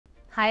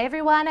Hi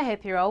everyone, I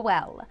hope you're all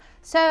well.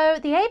 So,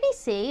 the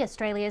ABC,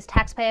 Australia's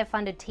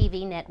taxpayer-funded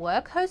TV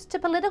network, hosts a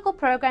political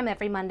program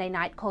every Monday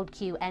night called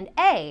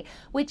QandA,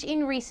 which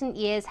in recent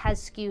years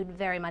has skewed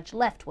very much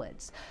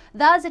leftwards.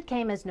 Thus, it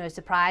came as no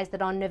surprise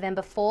that on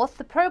November 4th,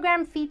 the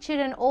program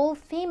featured an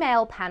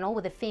all-female panel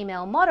with a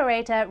female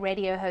moderator,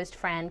 radio host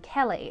Fran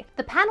Kelly.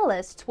 The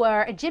panelists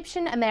were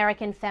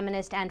Egyptian-American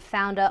feminist and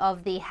founder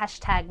of the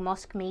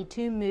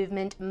 #MosqueMeToo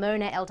movement,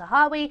 Mona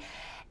Eltahawy,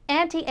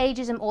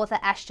 anti-ageism author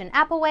Ashton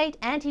Applewaite,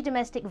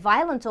 anti-domestic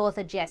violence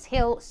author Jess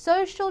Hill,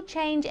 social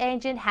change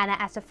agent Hannah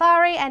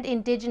Asafari, and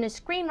Indigenous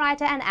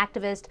screenwriter and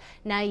activist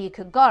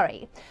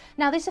Demagoguery.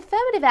 Now, this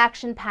affirmative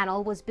action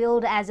panel was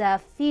billed as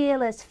a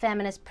fearless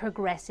feminist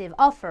progressive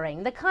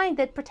offering, the kind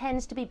that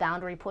pretends to be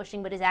boundary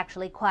pushing but is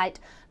actually quite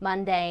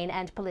mundane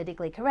and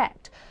politically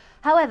correct.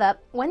 However,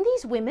 when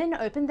these women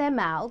opened their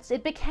mouths,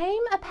 it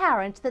became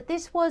apparent that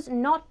this was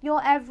not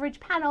your average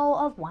panel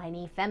of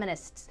whiny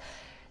feminists.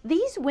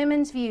 These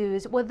women's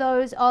views were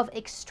those of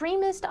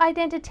extremist,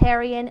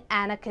 identitarian,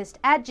 anarchist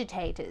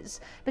agitators.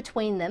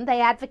 Between them,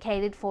 they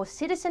advocated for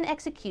citizen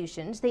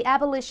executions, the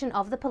abolition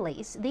of the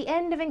police, the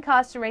end of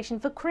incarceration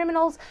for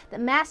criminals, the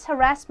mass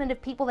harassment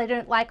of people they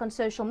don't like on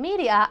social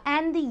media,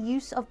 and the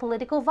use of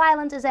political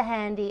violence as a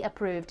handy,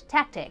 approved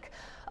tactic.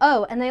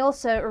 Oh, and they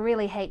also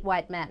really hate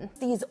white men.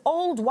 These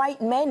old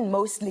white men,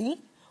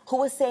 mostly,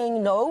 who are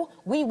saying, no,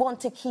 we want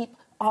to keep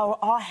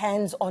our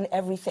hands on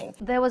everything.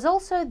 There was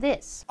also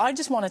this. I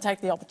just want to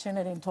take the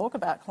opportunity and talk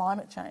about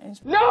climate change.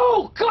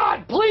 No!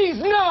 God, please,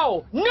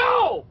 no!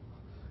 No!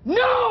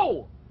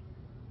 No!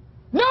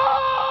 No!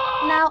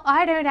 Now,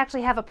 I don't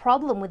actually have a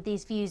problem with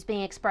these views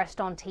being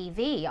expressed on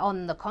TV.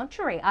 On the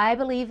contrary, I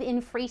believe in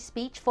free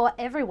speech for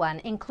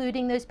everyone,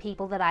 including those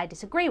people that I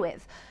disagree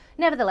with.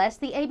 Nevertheless,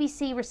 the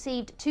ABC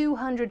received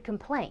 200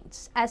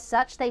 complaints. As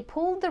such, they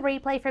pulled the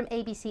replay from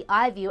ABC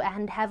iView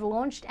and have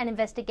launched an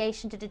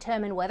investigation to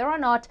determine whether or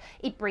not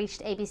it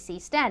breached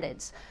ABC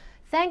standards.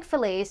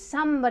 Thankfully,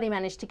 somebody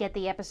managed to get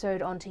the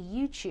episode onto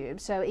YouTube,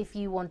 so if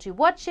you want to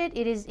watch it,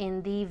 it is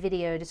in the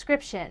video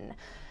description.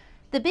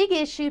 The big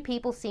issue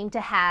people seem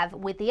to have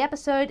with the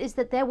episode is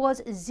that there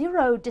was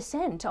zero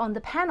dissent on the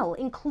panel,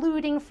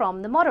 including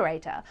from the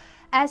moderator.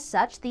 As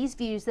such, these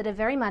views that are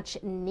very much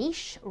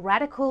niche,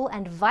 radical,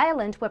 and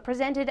violent were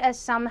presented as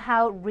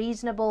somehow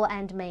reasonable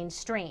and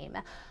mainstream.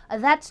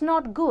 That's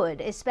not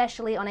good,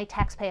 especially on a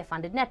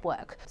taxpayer-funded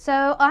network.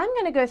 So I'm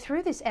going to go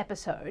through this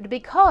episode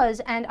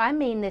because, and I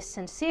mean this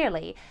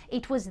sincerely,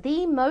 it was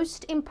the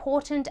most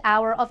important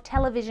hour of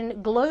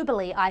television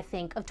globally, I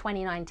think, of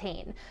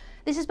 2019.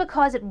 This is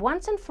because it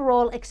once and for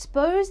all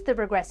exposed the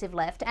regressive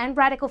left and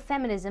radical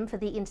feminism for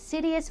the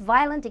insidious,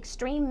 violent,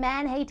 extreme,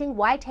 man-hating,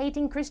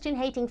 white-hating,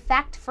 Christian-hating,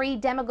 fact-free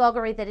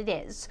demagoguery that it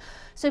is.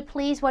 So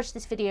please watch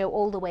this video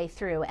all the way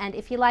through, and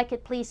if you like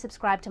it, please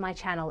subscribe to my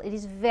channel. It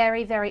is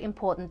very, very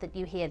important that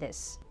you hear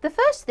this. The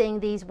first thing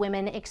these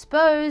women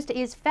exposed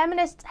is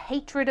feminists'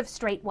 hatred of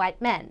straight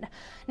white men.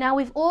 Now,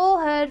 we've all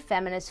heard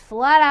feminists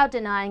flat out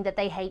denying that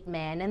they hate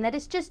men and that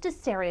it's just a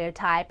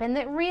stereotype and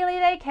that really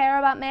they care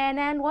about men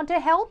and want to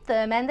help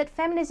them and that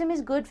feminism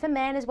is good for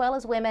men as well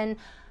as women,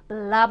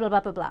 blah, blah, blah,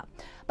 blah, blah.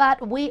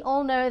 But we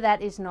all know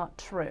that is not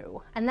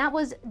true. And that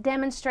was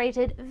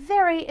demonstrated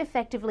very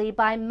effectively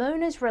by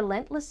Mona's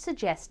relentless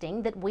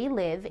suggesting that we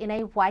live in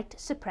a white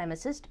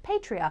supremacist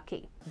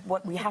patriarchy.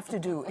 What we have to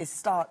do is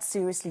start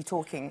seriously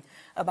talking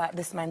about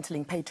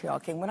dismantling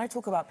patriarchy. And when I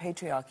talk about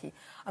patriarchy,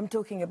 I'm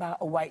talking about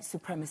a white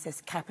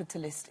supremacist,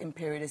 capitalist,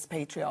 imperialist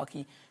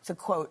patriarchy, to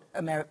quote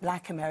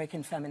Black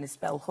American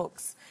feminist Bell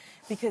Hooks.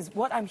 Because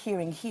what I'm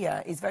hearing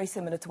here is very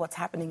similar to what's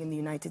happening in the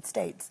United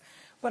States.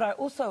 But I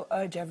also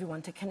urge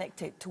everyone to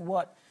connect it to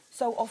what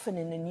so often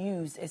in the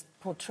news is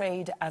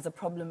portrayed as a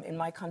problem in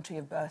my country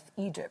of birth,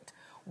 Egypt,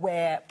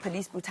 where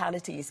police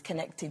brutality is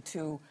connected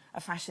to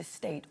a fascist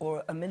state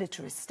or a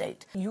militarist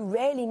state. You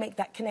rarely make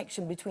that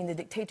connection between the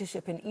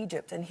dictatorship in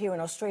Egypt and here in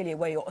Australia,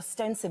 where you're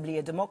ostensibly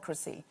a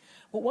democracy.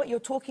 But what you're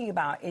talking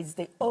about is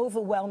the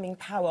overwhelming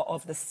power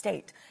of the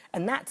state.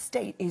 And that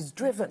state is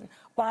driven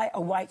by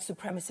a white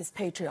supremacist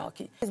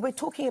patriarchy. Because we're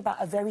talking about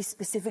a very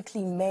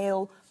specifically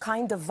male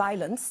kind of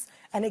violence,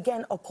 and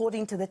again,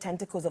 according to the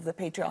tentacles of the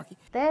patriarchy.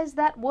 There's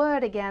that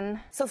word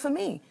again. So for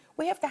me,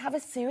 we have to have a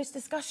serious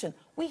discussion.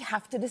 We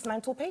have to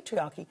dismantle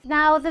patriarchy.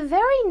 Now, the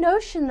very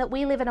notion that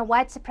we live in a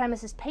white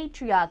supremacist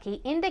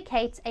patriarchy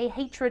indicates a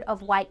hatred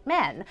of white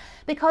men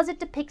because it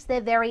depicts their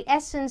very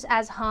essence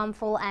as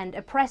harmful and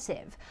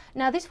oppressive.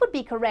 Now, this would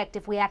be correct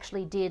if we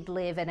actually did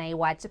live in a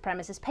white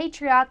supremacist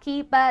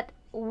patriarchy, but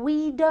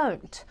we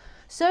don't.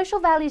 Social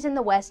values in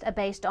the West are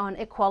based on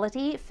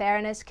equality,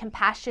 fairness,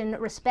 compassion,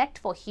 respect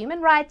for human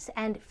rights,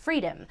 and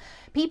freedom.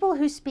 People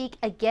who speak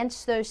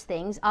against those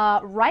things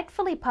are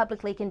rightfully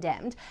publicly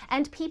condemned,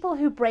 and people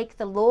who break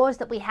the laws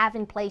that we have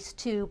in place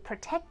to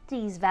protect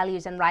these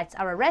values and rights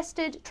are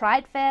arrested,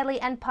 tried fairly,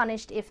 and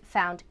punished if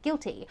found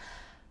guilty.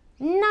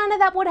 None of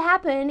that would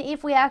happen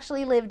if we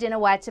actually lived in a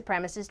white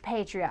supremacist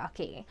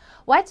patriarchy.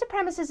 White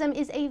supremacism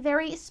is a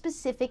very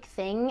specific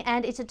thing,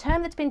 and it's a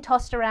term that's been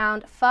tossed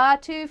around far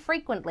too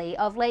frequently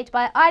of late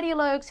by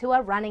ideologues who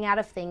are running out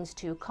of things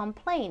to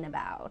complain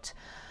about.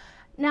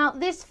 Now,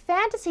 this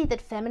fantasy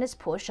that feminists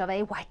push of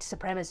a white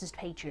supremacist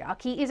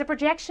patriarchy is a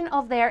projection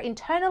of their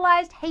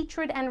internalized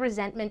hatred and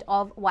resentment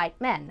of white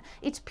men.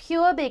 It's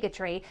pure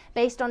bigotry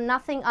based on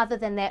nothing other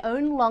than their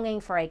own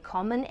longing for a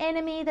common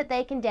enemy that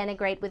they can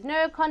denigrate with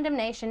no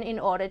condemnation in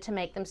order to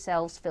make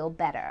themselves feel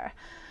better.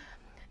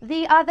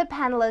 The other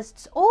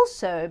panelists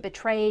also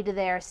betrayed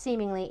their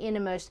seemingly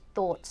innermost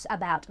thoughts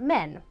about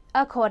men,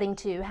 according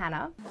to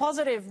Hannah.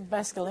 Positive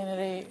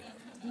masculinity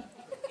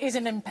is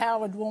an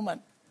empowered woman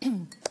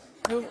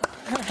who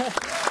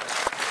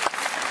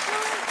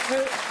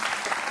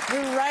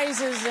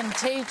raises and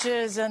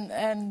teaches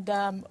and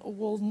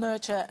will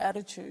nurture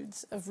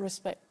attitudes of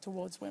respect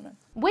towards women.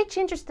 Which,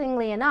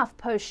 interestingly enough,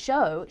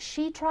 post-show,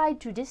 she tried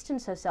to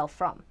distance herself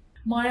from.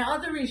 My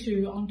other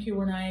issue on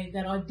Q&A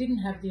that I didn't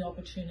have the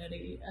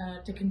opportunity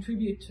to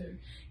contribute to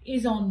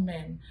is on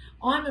men.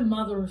 I'm a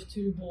mother of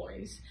 2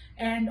 boys,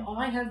 and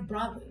I have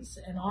brothers,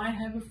 and I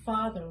have a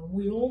father, and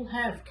we all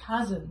have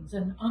cousins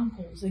and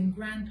uncles and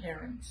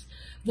grandparents.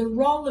 The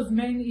role of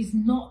men is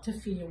not to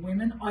fear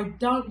women. I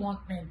don't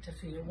want men to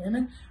fear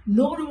women,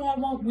 nor do I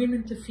want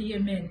women to fear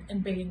men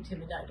and be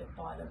intimidated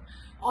by them.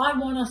 I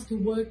want us to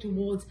work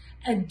towards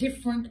a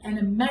different and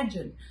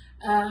imagine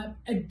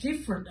a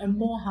different and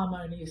more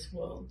harmonious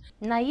world.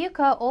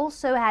 Nayuka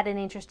also had an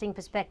interesting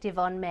perspective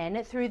on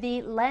men through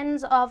the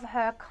lens of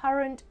her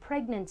current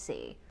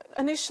pregnancy.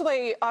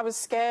 Initially, I was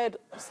scared.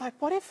 I was like,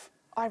 what if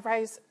I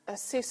raise a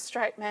cis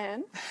straight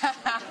man?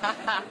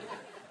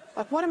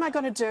 Like, what am I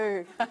going to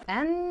do?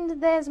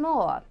 And there's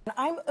more.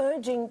 I'm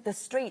urging the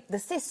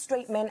cis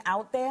straight men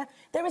out there,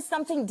 there is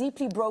something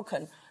deeply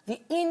broken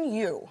in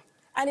you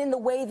and in the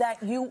way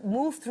that you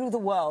move through the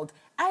world.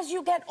 As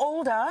you get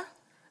older,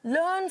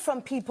 learn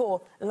from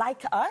people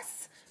like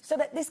us so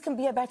that this can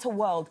be a better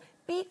world.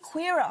 Be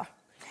queerer.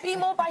 Be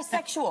more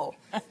bisexual.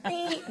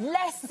 Be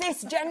less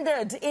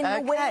cisgendered in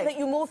the way that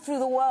you move through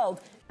the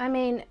world. I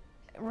mean,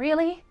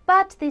 really?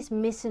 But this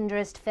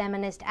misandrist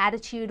feminist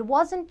attitude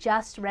wasn't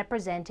just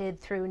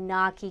represented through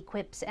narky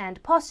quips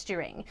and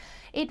posturing.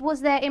 It was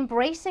their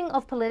embracing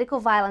of political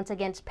violence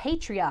against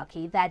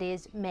patriarchy, that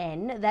is,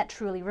 men, that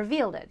truly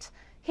revealed it.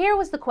 Here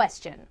was the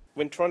question.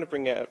 When trying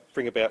to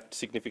bring about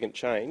significant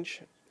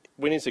change,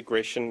 when is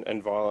aggression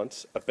and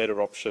violence a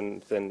better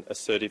option than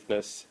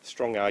assertiveness,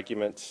 strong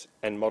arguments,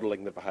 and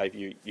modelling the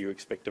behaviour you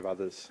expect of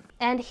others?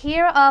 And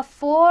here are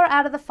 4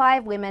 out of the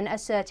 5 women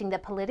asserting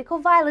that political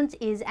violence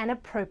is an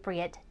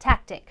appropriate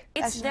tactic.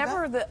 It's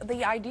never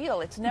the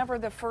ideal. It's never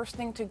the first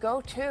thing to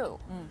go to.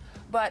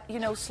 But, you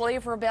know,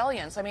 slave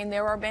rebellions, I mean,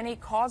 there are many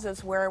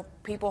causes where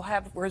people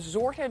have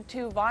resorted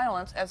to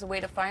violence as a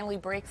way to finally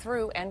break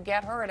through and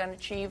get heard and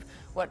achieve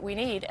what we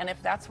need. And if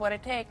that's what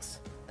it takes,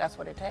 that's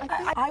what it takes.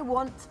 I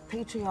want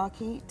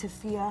patriarchy to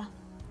fear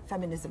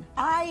feminism.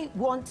 I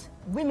want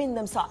women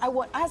themselves.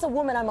 As a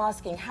woman, I'm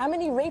asking, how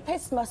many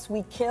rapists must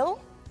we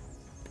kill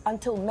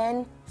until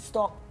men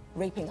stop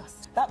raping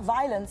us? That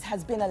violence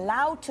has been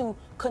allowed to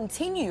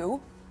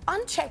continue,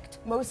 unchecked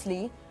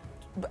mostly,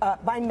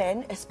 by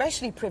men,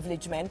 especially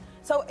privileged men.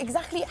 So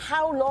exactly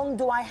how long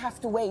do I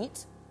have to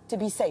wait to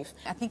be safe?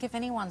 I think if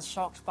anyone's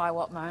shocked by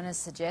what Mona's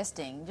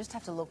suggesting, you just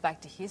have to look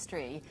back to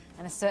history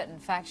and a certain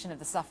faction of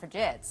the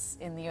suffragettes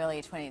in the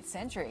early 20th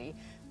century.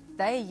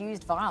 They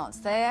used violence.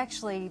 They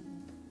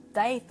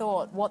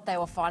thought what they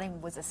were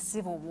fighting was a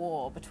civil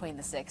war between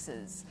the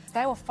sexes.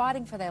 They were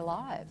fighting for their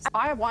lives.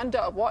 I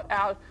wonder what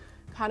our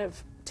kind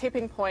of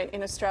tipping point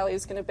in Australia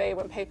is going to be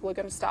when people are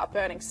going to start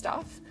burning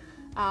stuff.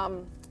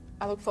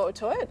 I look forward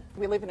to it.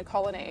 We live in a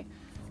colony.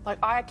 Like,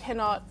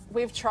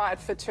 we've tried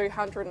for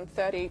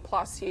 230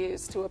 plus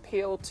years to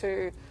appeal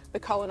to the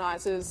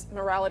colonisers'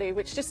 morality,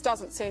 which just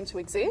doesn't seem to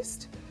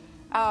exist.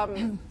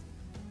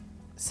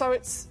 So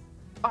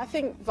I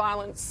think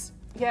violence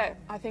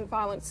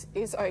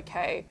is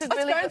okay.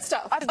 Let's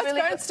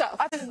burn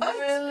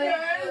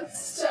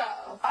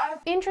stuff.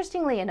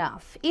 Interestingly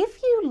enough,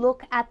 if you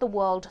look at the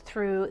world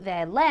through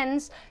their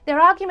lens, their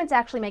arguments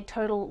actually make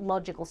total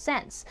logical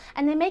sense.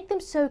 And they make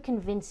them so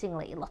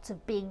convincingly. Lots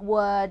of big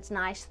words,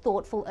 nice,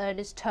 thoughtful,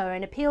 earnest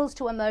tone, appeals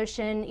to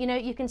emotion. You know,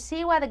 you can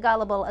see why the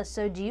gullible are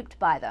so duped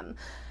by them.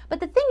 But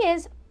the thing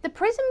is, the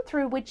prism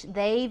through which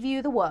they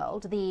view the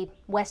world, the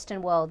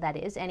Western world that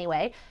is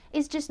anyway,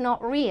 is just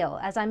not real,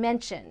 as I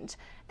mentioned.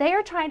 They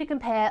are trying to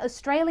compare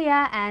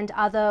Australia and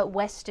other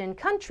Western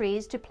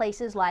countries to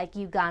places like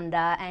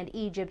Uganda and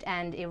Egypt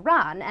and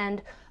Iran,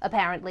 and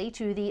apparently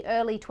to the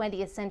early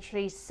 20th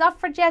century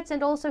suffragettes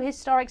and also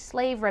historic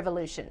slave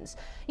revolutions.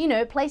 You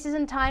know, places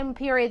and time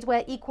periods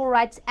where equal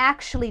rights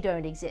actually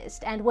don't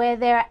exist, and where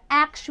there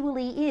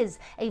actually is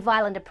a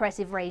violent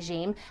oppressive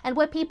regime, and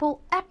where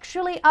people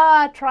actually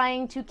are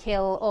trying to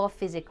kill or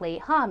physically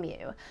harm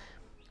you.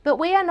 But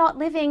we are not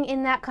living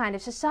in that kind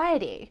of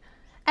society.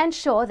 And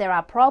sure, there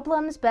are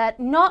problems, but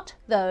not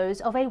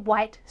those of a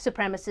white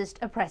supremacist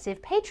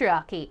oppressive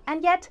patriarchy.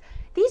 And yet,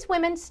 these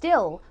women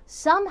still,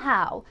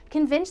 somehow,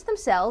 convince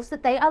themselves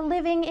that they are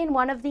living in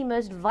one of the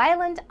most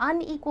violent,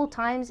 unequal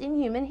times in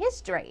human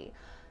history.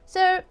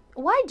 So,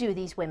 why do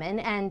these women,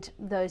 and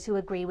those who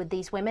agree with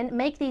these women,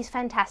 make these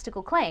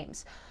fantastical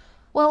claims?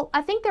 Well,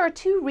 I think there are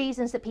two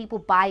reasons that people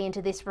buy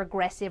into this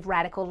regressive,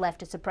 radical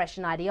leftist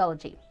oppression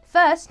ideology.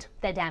 First,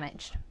 they're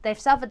damaged. They've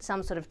suffered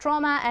some sort of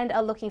trauma and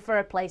are looking for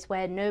a place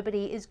where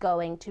nobody is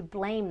going to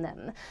blame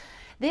them.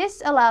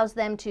 This allows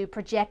them to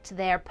project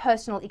their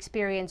personal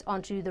experience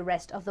onto the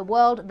rest of the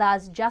world,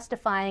 thus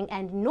justifying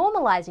and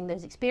normalizing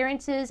those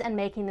experiences and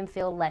making them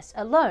feel less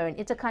alone.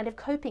 It's a kind of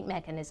coping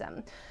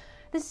mechanism.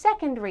 The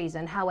second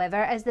reason,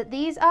 however, is that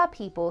these are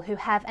people who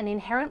have an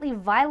inherently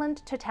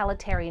violent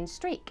totalitarian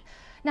streak.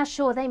 Now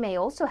sure, they may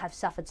also have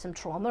suffered some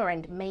trauma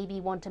and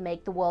maybe want to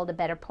make the world a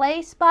better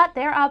place, but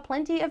there are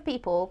plenty of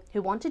people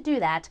who want to do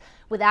that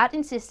without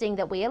insisting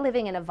that we are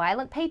living in a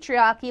violent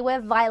patriarchy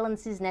where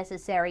violence is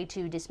necessary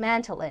to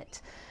dismantle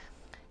it.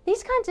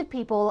 These kinds of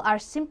people are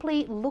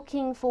simply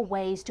looking for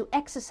ways to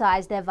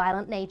exercise their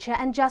violent nature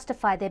and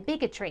justify their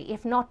bigotry,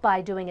 if not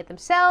by doing it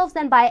themselves,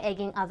 then by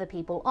egging other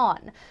people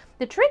on.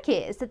 The trick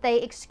is that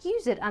they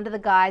excuse it under the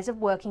guise of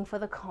working for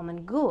the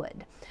common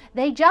good.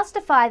 They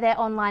justify their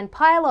online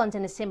pile-ons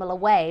in a similar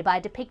way by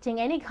depicting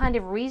any kind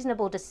of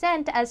reasonable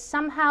dissent as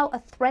somehow a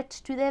threat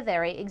to their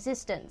very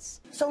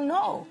existence. So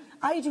no,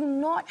 I do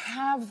not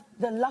have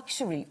the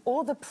luxury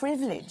or the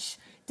privilege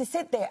to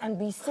sit there and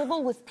be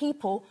civil with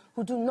people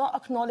who do not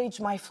acknowledge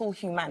my full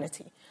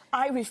humanity.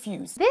 I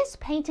refuse. This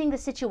painting the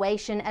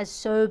situation as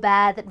so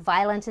bad that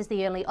violence is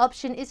the only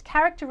option is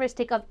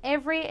characteristic of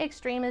every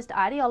extremist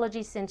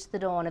ideology since the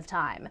dawn of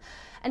time.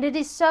 And it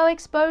is so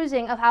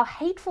exposing of how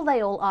hateful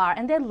they all are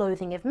and their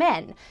loathing of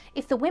men.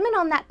 If the women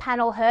on that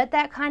panel heard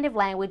that kind of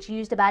language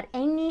used about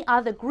any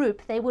other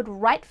group, they would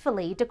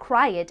rightfully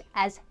decry it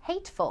as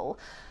hateful.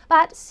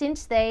 But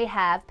since they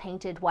have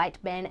painted white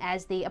men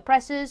as the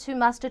oppressors who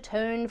must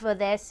atone for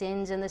their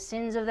sins and the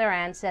sins of their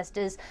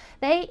ancestors,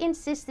 they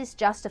insist this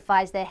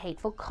justifies their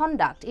hateful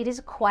conduct. It is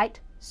quite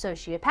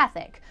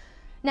sociopathic.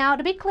 Now,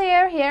 to be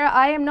clear here,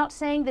 I am not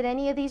saying that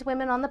any of these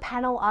women on the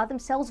panel are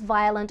themselves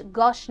violent.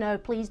 Gosh, no,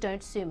 please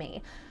don't sue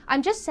me.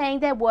 I'm just saying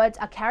their words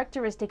are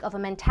characteristic of a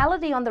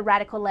mentality on the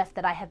radical left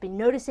that I have been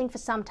noticing for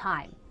some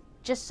time.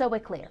 Just so we're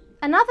clear.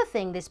 Another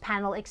thing this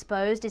panel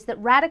exposed is that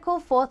radical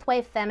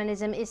fourth-wave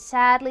feminism is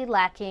sadly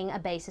lacking a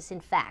basis in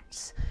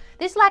facts.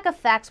 This lack of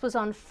facts was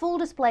on full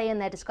display in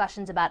their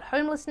discussions about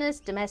homelessness,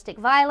 domestic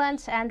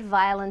violence, and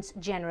violence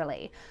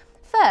generally.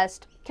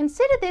 First,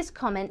 consider this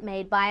comment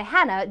made by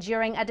Hannah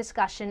during a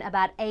discussion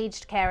about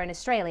aged care in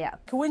Australia.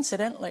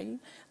 Coincidentally,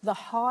 the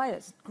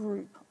highest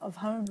group of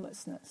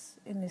homelessness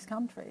in this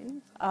country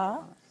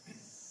are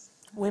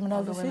women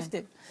over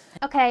 50.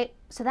 Okay,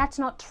 so that's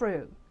not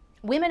true.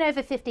 Women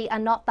over 50 are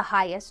not the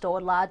highest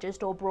or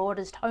largest or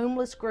broadest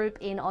homeless group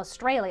in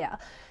Australia.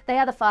 They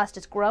are the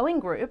fastest growing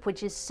group,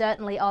 which is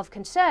certainly of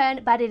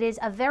concern, but it is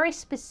a very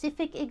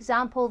specific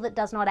example that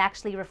does not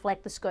actually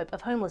reflect the scope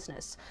of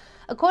homelessness.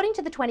 According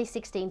to the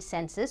 2016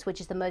 census,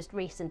 which is the most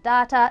recent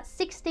data,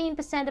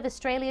 16% of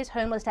Australia's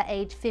homeless are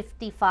aged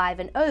 55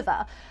 and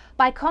over.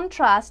 By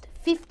contrast,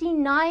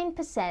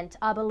 59%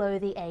 are below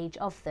the age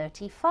of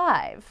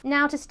 35.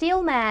 Now, to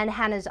steelman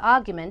Hannah's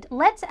argument,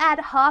 let's add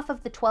half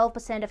of the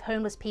 12% of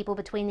homeless people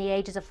between the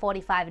ages of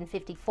 45 and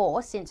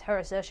 54, since her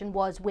assertion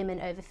was women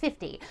over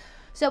 50.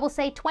 So we'll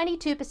say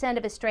 22%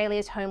 of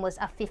Australia's homeless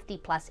are 50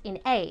 plus in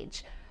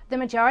age. The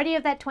majority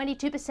of that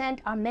 22%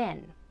 are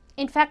men.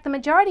 In fact, the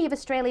majority of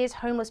Australia's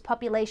homeless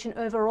population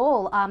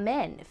overall are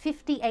men,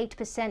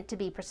 58% to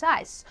be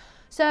precise.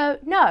 So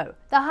no,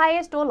 the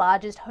highest or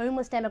largest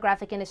homeless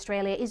demographic in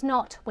Australia is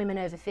not women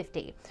over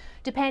 50.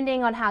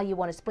 Depending on how you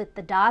want to split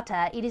the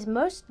data, it is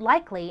most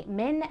likely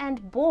men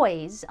and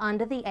boys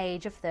under the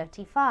age of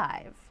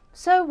 35.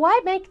 So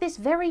why make this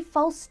very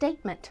false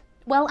statement?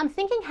 Well, I'm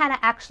thinking Hannah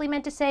actually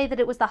meant to say that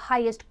it was the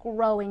highest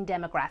growing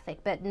demographic,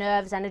 but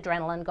nerves and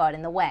adrenaline got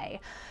in the way.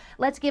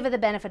 Let's give her the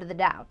benefit of the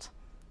doubt.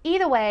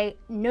 Either way,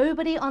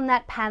 nobody on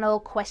that panel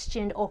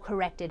questioned or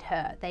corrected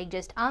her. They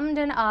just ummed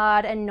and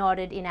ahed and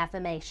nodded in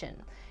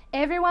affirmation.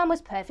 Everyone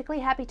was perfectly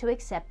happy to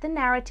accept the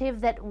narrative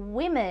that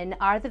women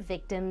are the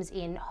victims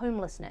in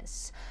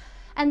homelessness.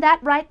 And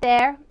that right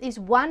there is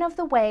one of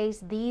the ways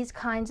these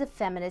kinds of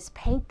feminists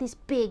paint this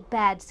big,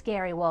 bad,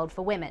 scary world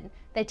for women.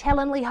 They tell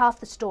only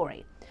half the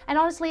story. And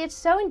honestly, it's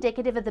so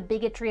indicative of the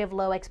bigotry of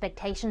low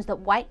expectations that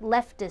white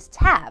leftists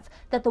have,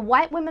 that the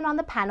white women on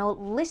the panel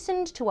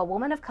listened to a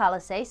woman of colour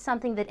say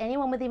something that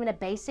anyone with even a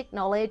basic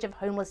knowledge of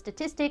homeless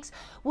statistics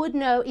would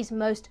know is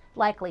most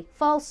likely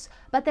false,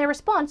 but their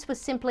response was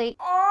simply,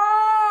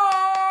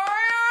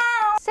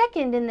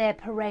 Second in their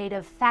parade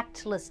of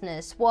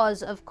factlessness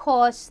was, of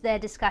course, their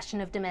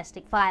discussion of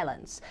domestic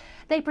violence.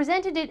 They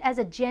presented it as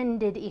a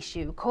gendered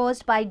issue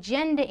caused by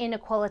gender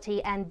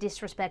inequality and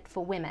disrespect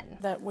for women.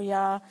 That we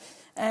are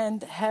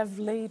and have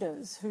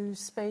leaders who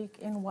speak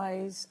in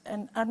ways,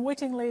 and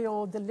unwittingly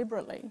or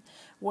deliberately,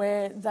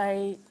 where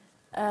they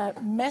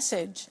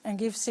message and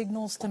give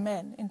signals to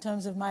men in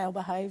terms of male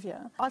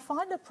behaviour. I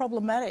find it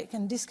problematic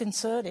and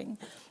disconcerting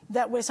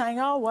that we're saying,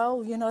 oh,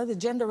 well, you know, the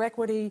gender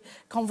equity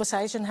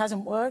conversation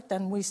hasn't worked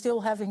and we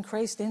still have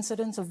increased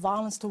incidents of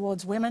violence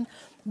towards women.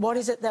 What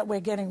is it that we're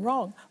getting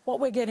wrong?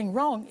 What we're getting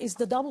wrong is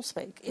the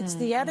doublespeak. It's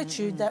the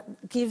attitude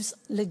that gives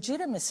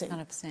legitimacy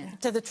 100%.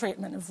 to the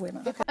treatment of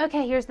women.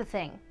 Okay, here's the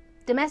thing.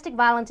 Domestic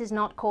violence is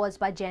not caused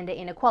by gender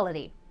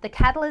inequality. The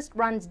catalyst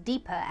runs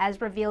deeper, as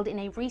revealed in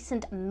a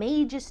recent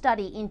major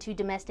study into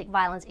domestic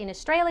violence in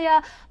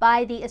Australia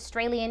by the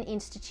Australian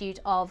Institute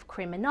of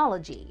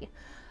Criminology.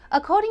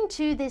 According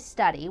to this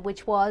study,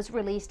 which was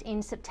released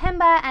in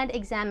September and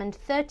examined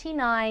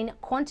 39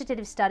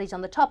 quantitative studies on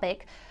the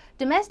topic,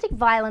 domestic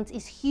violence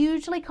is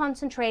hugely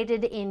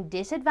concentrated in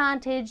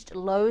disadvantaged,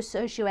 low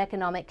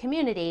socioeconomic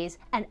communities,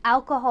 and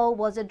alcohol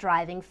was a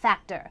driving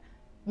factor,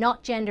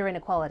 not gender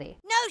inequality.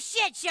 No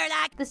shit,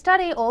 Sherlock! The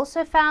study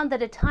also found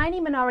that a tiny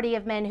minority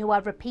of men who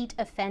are repeat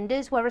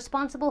offenders were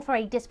responsible for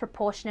a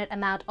disproportionate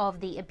amount of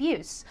the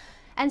abuse,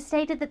 and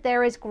stated that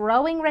there is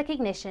growing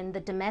recognition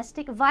that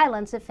domestic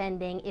violence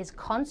offending is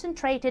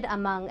concentrated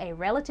among a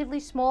relatively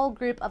small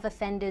group of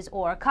offenders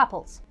or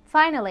couples.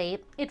 Finally,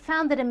 it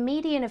found that a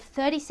median of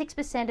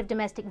 36% of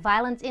domestic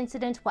violence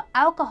incidents were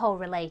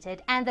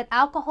alcohol-related, and that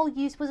alcohol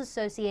use was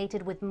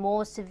associated with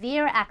more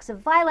severe acts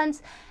of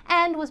violence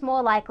and was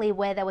more likely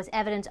where there was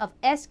evidence of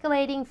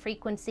escalating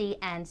frequency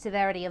and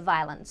severity of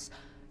violence.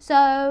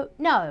 So,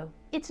 no,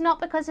 it's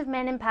not because of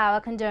men in power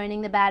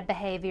condoning the bad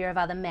behavior of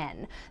other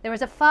men. There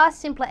is a far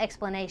simpler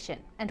explanation.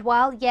 And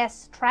while,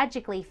 yes,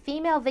 tragically,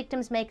 female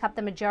victims make up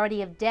the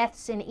majority of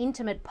deaths in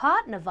intimate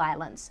partner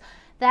violence,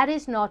 that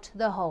is not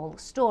the whole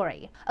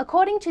story.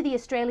 According to the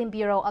Australian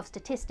Bureau of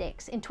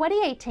Statistics, in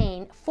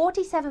 2018,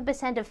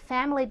 47% of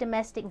family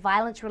domestic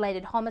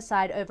violence-related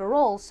homicide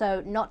overall,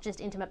 so not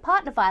just intimate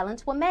partner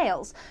violence, were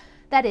males.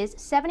 That is,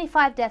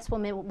 75 deaths were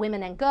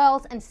women and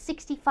girls, and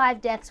 65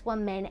 deaths were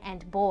men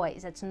and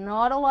boys. It's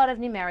not a lot of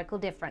numerical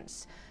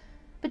difference.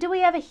 But do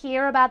we ever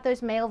hear about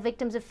those male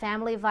victims of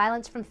family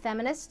violence from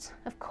feminists?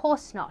 Of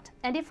course not.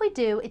 And if we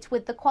do, it's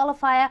with the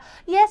qualifier,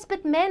 yes,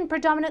 but men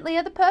predominantly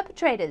are the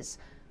perpetrators.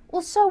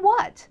 Well, so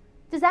what?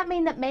 Does that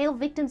mean that male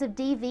victims of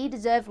DV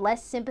deserve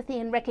less sympathy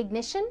and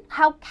recognition?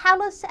 How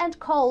callous and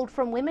cold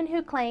from women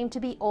who claim to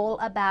be all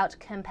about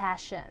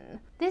compassion.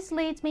 This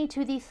leads me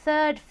to the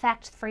third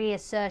fact-free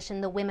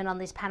assertion the women on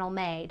this panel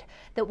made,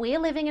 that we are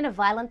living in a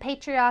violent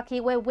patriarchy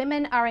where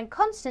women are in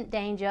constant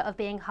danger of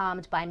being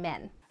harmed by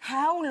men.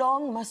 How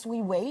long must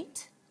we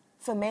wait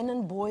for men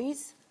and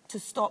boys to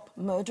stop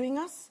murdering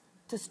us,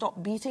 to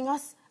stop beating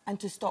us, and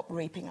to stop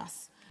raping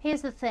us?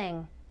 Here's the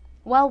thing.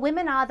 While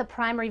women are the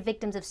primary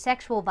victims of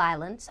sexual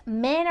violence,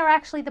 men are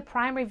actually the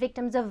primary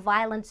victims of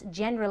violence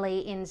generally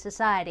in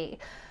society.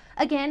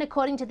 Again,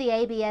 according to the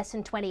ABS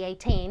in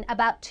 2018,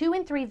 about 2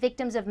 in 3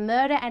 victims of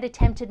murder and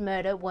attempted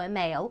murder were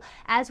male,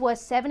 as were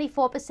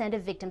 74%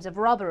 of victims of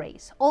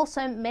robberies.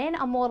 Also, men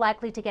are more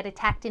likely to get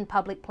attacked in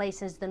public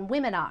places than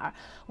women are.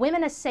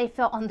 Women are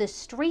safer on the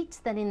streets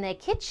than in their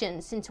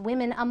kitchens, since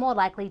women are more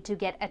likely to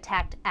get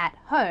attacked at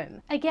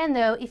home. Again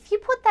though, if you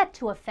put that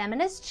to a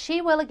feminist,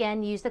 she will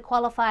again use the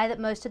qualifier that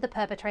most of the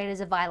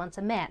perpetrators of violence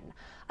are men.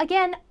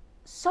 Again,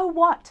 so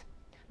what?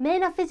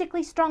 Men are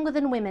physically stronger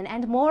than women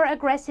and more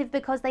aggressive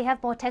because they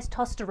have more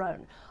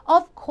testosterone.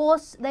 Of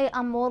course, they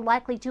are more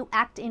likely to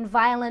act in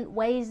violent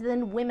ways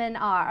than women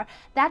are.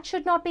 That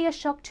should not be a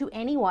shock to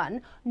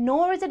anyone,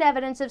 nor is it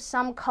evidence of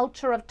some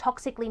culture of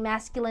toxically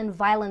masculine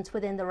violence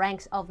within the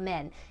ranks of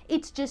men.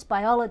 It's just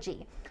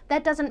biology.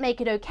 That doesn't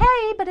make it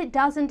okay, but it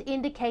doesn't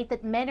indicate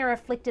that men are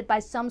afflicted by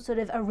some sort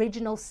of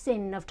original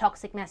sin of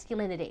toxic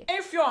masculinity.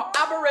 If you're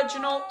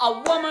Aboriginal,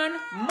 a woman,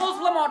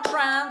 Muslim or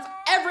trans,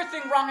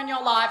 everything wrong in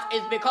your life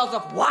is because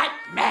of white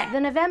men.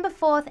 The November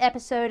 4th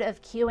episode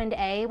of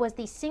QandA was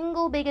the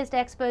single biggest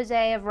expose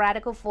of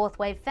radical fourth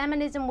wave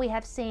feminism we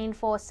have seen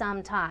for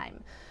some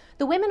time.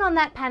 The women on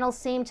that panel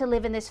seem to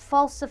live in this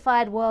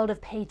falsified world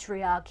of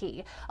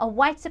patriarchy, a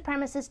white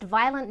supremacist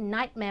violent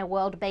nightmare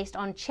world based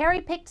on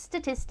cherry-picked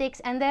statistics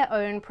and their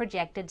own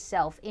projected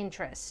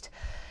self-interest.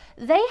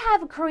 They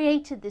have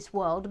created this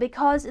world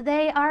because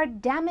they are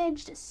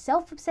damaged,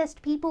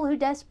 self-obsessed people who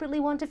desperately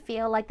want to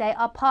feel like they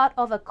are part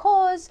of a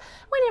cause,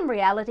 when in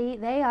reality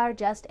they are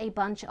just a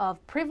bunch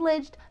of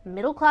privileged,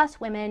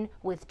 middle-class women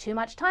with too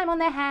much time on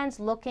their hands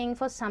looking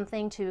for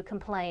something to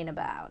complain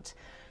about.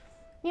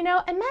 You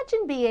know,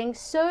 imagine being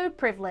so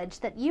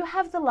privileged that you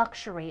have the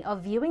luxury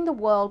of viewing the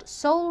world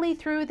solely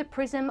through the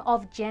prism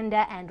of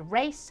gender and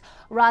race,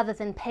 rather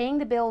than paying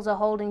the bills or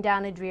holding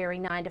down a dreary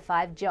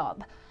 9-to-5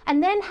 job,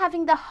 and then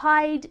having the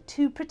hide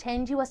to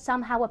pretend you are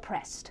somehow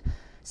oppressed.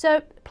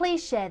 So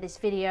please share this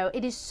video.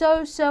 It is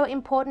so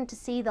important to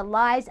see the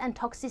lies and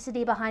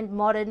toxicity behind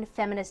modern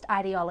feminist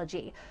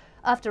ideology.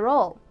 After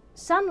all,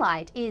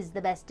 sunlight is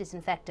the best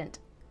disinfectant.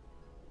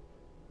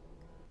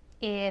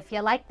 If you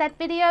liked that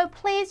video,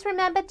 please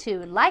remember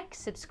to like,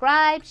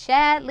 subscribe,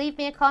 share, leave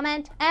me a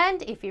comment,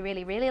 and if you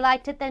really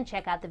liked it, then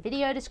check out the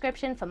video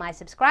description for my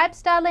subscribe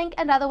star link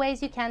and other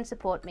ways you can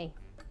support me.